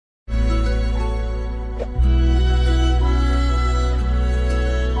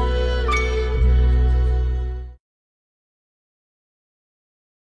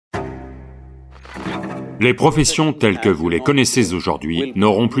Les professions telles que vous les connaissez aujourd'hui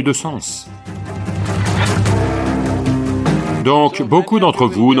n'auront plus de sens. Donc, beaucoup d'entre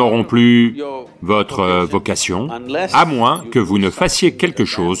vous n'auront plus votre vocation, à moins que vous ne fassiez quelque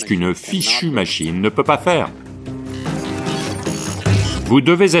chose qu'une fichue machine ne peut pas faire. Vous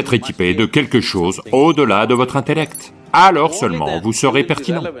devez être équipé de quelque chose au-delà de votre intellect. Alors seulement vous serez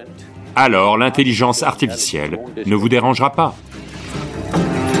pertinent. Alors l'intelligence artificielle ne vous dérangera pas.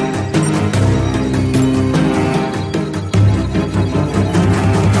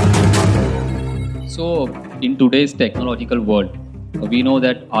 So, in today's technological world, we know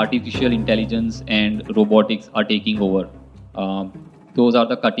that artificial intelligence and robotics are taking over. Those are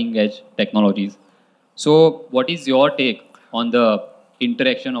the cutting-edge technologies. So, what is your take on the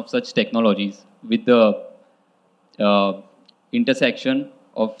interaction of such technologies with the intersection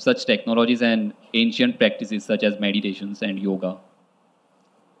of such technologies and ancient practices such as meditations and yoga?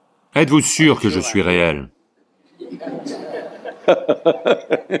 Êtes-vous sûr que je suis réel?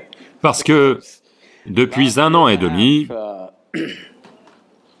 Parce que depuis 1 an et demi,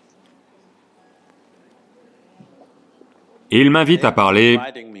 il m'invite à parler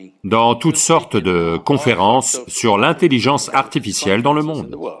dans toutes sortes de conférences sur l'intelligence artificielle dans le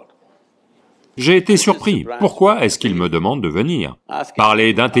monde. J'ai été surpris. Pourquoi est-ce qu'il me demande de venir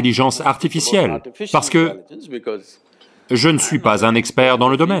parler d'intelligence artificielle? Parce que je ne suis pas un expert dans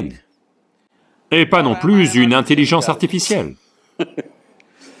le domaine, et pas non plus une intelligence artificielle.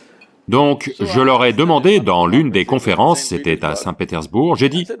 Donc, je leur ai demandé dans l'une des conférences, c'était à Saint-Pétersbourg, j'ai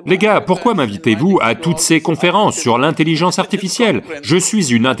dit, « Les gars, pourquoi m'invitez-vous à toutes ces conférences sur l'intelligence artificielle? Je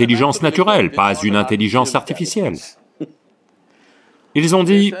suis une intelligence naturelle, pas une intelligence artificielle. » Ils ont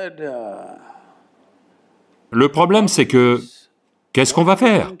dit, « Le problème c'est que, qu'est-ce qu'on va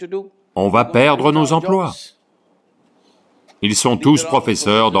faire? On va perdre nos emplois. » Ils sont tous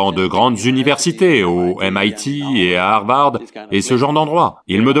professeurs dans de grandes universités, au MIT et à Harvard, et ce genre d'endroits.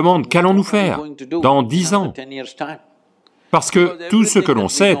 Ils me demandent, qu'allons-nous faire dans 10 ans? Parce que tout ce que l'on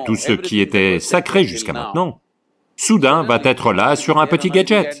sait, tout ce qui était sacré jusqu'à maintenant, soudain va être là sur un petit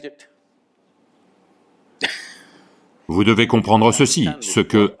gadget. Vous devez comprendre ceci, ce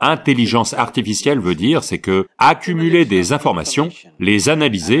que intelligence artificielle veut dire, c'est que accumuler des informations, les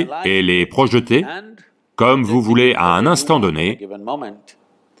analyser et les projeter comme vous voulez à un instant donné,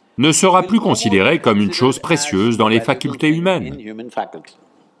 ne sera plus considéré comme une chose précieuse dans les facultés humaines.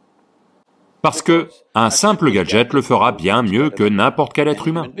 Parce que un simple gadget le fera bien mieux que n'importe quel être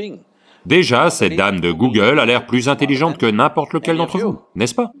humain. Déjà, cette dame de Google a l'air plus intelligente que n'importe lequel d'entre vous,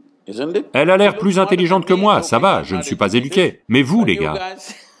 n'est-ce pas? Elle a l'air plus intelligente que moi, ça va, je ne suis pas éduqué. Mais vous, les gars,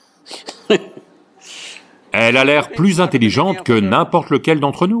 elle a l'air plus intelligente que n'importe lequel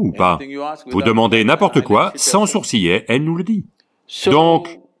d'entre nous, ou pas? Vous demandez n'importe quoi, sans sourciller, elle nous le dit.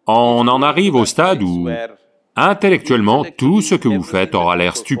 Donc, on en arrive au stade où, intellectuellement, tout ce que vous faites aura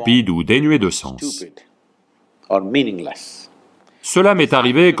l'air stupide ou dénué de sens. Cela m'est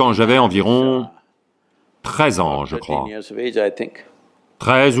arrivé quand j'avais environ 13 ans, je crois.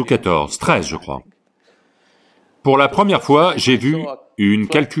 13 ou 14, 13 je crois. Pour la première fois, j'ai vu une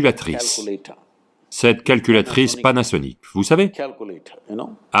calculatrice. Cette calculatrice Panasonic, vous savez?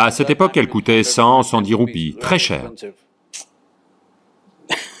 À cette époque, elle coûtait 100, 110 roupies, très cher.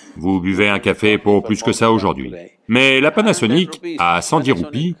 Vous buvez un café pour plus que ça aujourd'hui. Mais la Panasonic, à 110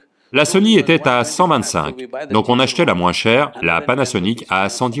 roupies, la Sony était à 125, donc on achetait la moins chère, la Panasonic à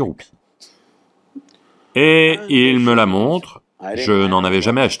 110 roupies. Et il me la montre, je n'en avais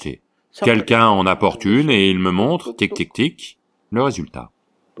jamais acheté. Quelqu'un en apporte une et il me montre, tic tic tic, le résultat.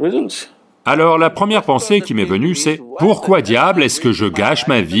 Alors la première pensée qui m'est venue, c'est « Pourquoi diable est-ce que je gâche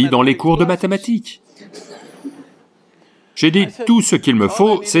ma vie dans les cours de mathématiques ?» J'ai dit « Tout ce qu'il me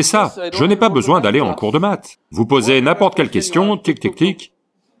faut, c'est ça, je n'ai pas besoin d'aller en cours de maths. Vous posez n'importe quelle question, tic tic tic,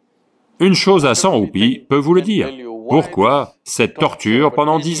 une chose à 100 roupies peut vous le dire. Pourquoi cette torture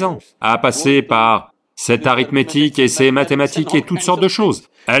pendant 10 ans, à passer par cette arithmétique et ces mathématiques et toutes sortes de choses?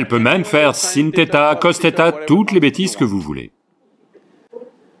 Elle peut même faire sin θ, cos θ, toutes les bêtises que vous voulez. »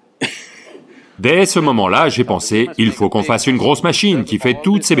 Dès ce moment-là, j'ai pensé, il faut qu'on fasse une grosse machine qui fait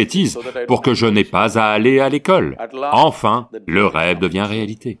toutes ces bêtises pour que je n'ai pas à aller à l'école. Enfin, le rêve devient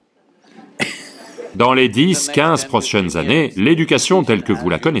réalité. Dans les 10, 15 prochaines années, l'éducation telle que vous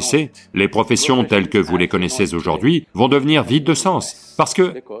la connaissez, les professions telles que vous les connaissez aujourd'hui, vont devenir vides de sens, parce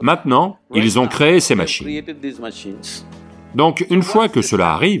que, maintenant, ils ont créé ces machines. Donc, une fois que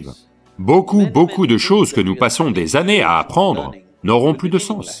cela arrive, beaucoup de choses que nous passons des années à apprendre n'auront plus de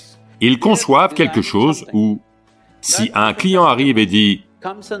sens. Ils conçoivent quelque chose où, si un client arrive et dit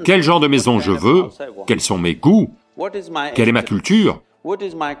 « Quel genre de maison je veux? Quels sont mes goûts? Quelle est ma culture ?»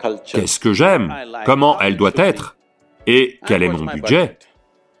 Qu'est-ce que j'aime? Comment elle doit être? Et quel est mon budget?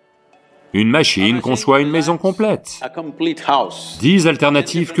 Une machine conçoit une maison complète, 10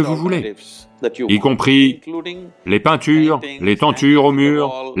 alternatives que vous voulez, y compris les peintures, les tentures au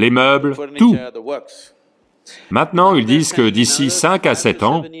mur, les meubles, tout. Maintenant, ils disent que d'ici 5 à 7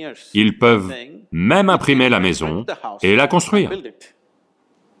 ans, ils peuvent même imprimer la maison et la construire.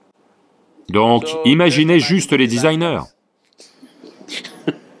 Donc, imaginez juste les designers.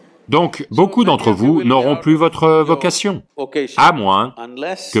 Donc, beaucoup d'entre vous n'auront plus votre vocation, à moins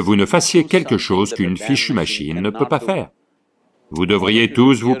que vous ne fassiez quelque chose qu'une fichue machine ne peut pas faire. Vous devriez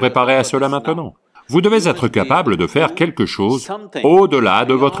tous vous préparer à cela maintenant. Vous devez être capable de faire quelque chose au-delà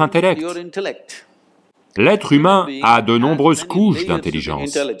de votre intellect. L'être humain a de nombreuses couches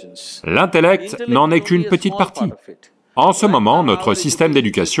d'intelligence. L'intellect n'en est qu'une petite partie. En ce moment, notre système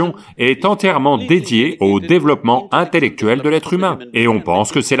d'éducation est entièrement dédié au développement intellectuel de l'être humain, et on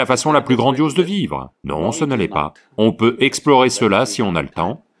pense que c'est la façon la plus grandiose de vivre. Non, ce ne l'est pas. On peut explorer cela si on a le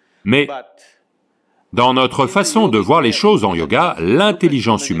temps, mais dans notre façon de voir les choses en yoga,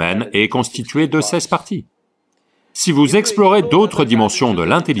 l'intelligence humaine est constituée de 16 parties. Si vous explorez d'autres dimensions de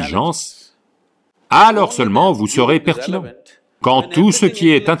l'intelligence, alors seulement vous serez pertinent. Quand tout ce qui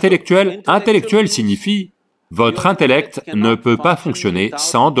est intellectuel signifie votre intellect ne peut pas fonctionner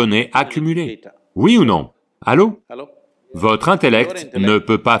sans données accumulées. Oui ou non? Allô? Votre intellect ne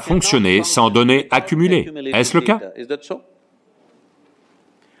peut pas fonctionner sans données accumulées. Est-ce le cas?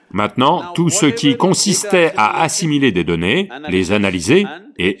 Maintenant, tout ce qui consistait à assimiler des données, les analyser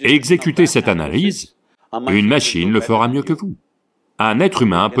et exécuter cette analyse, une machine le fera mieux que vous. Un être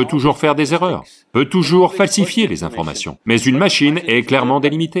humain peut toujours faire des erreurs, peut toujours falsifier les informations, mais une machine est clairement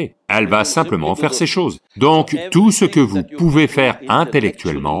délimitée. Elle va simplement faire ses choses. Donc, tout ce que vous pouvez faire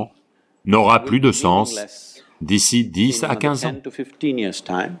intellectuellement n'aura plus de sens d'ici 10 à 15 ans.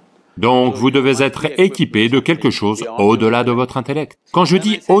 Donc, vous devez être équipé de quelque chose au-delà de votre intellect. Quand je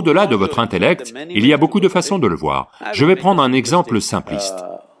dis au-delà de votre intellect, il y a beaucoup de façons de le voir. Je vais prendre un exemple simpliste.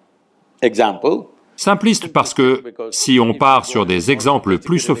 Simpliste parce que, si on part sur des exemples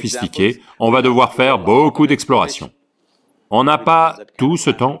plus sophistiqués, on va devoir faire beaucoup d'exploration. On n'a pas tout ce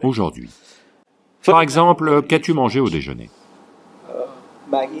temps aujourd'hui. Par exemple, qu'as-tu mangé au déjeuner?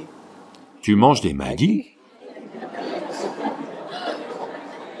 Maggie. Tu manges des Maggi?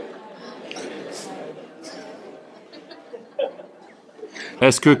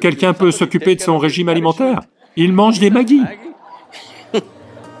 Est-ce que quelqu'un peut s'occuper de son régime alimentaire? Il mange des Maggi.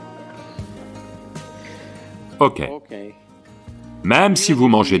 Ok. Même si vous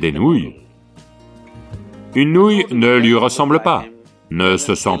mangez des nouilles, une nouille ne lui ressemble pas, ne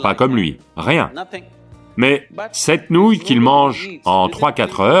se sent pas comme lui, rien. Mais cette nouille qu'il mange en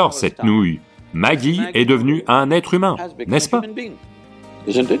 3-4 heures, cette nouille Maggi est devenue un être humain, n'est-ce pas?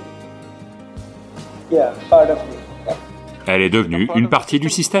 Elle est devenue une partie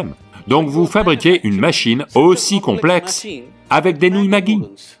du système. Donc vous fabriquez une machine aussi complexe avec des nouilles Maggi.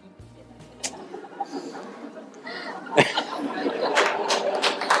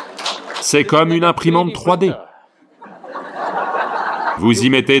 C'est comme une imprimante 3D. Vous y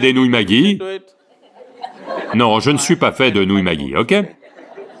mettez des nouilles Maggi. Non, je ne suis pas fait de nouilles Maggi, ok?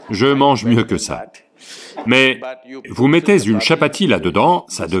 Je mange mieux que ça. Mais vous mettez une chapati là-dedans,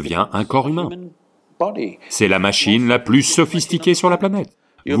 ça devient un corps humain. C'est la machine la plus sophistiquée sur la planète.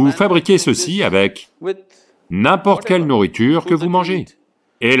 Vous fabriquez ceci avec n'importe quelle nourriture que vous mangez.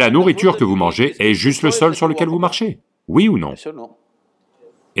 Et la nourriture que vous mangez est juste le sol sur lequel vous marchez. Oui ou non?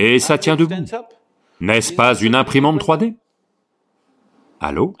 Et ça tient debout. N'est-ce pas une imprimante 3D?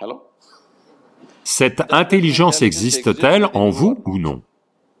 Allô? Cette intelligence existe-t-elle en vous ou non?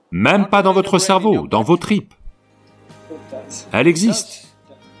 Même pas dans votre cerveau, dans vos tripes. Elle existe.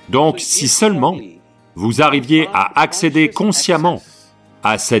 Donc, si seulement vous arriviez à accéder consciemment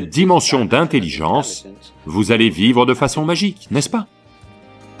à cette dimension d'intelligence, vous allez vivre de façon magique, n'est-ce pas?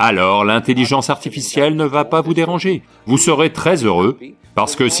 Alors l'intelligence artificielle ne va pas vous déranger. Vous serez très heureux,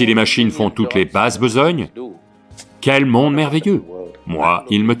 parce que si les machines font toutes les basses besognes, quel monde merveilleux! Moi,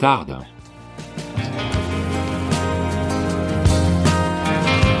 il me tarde.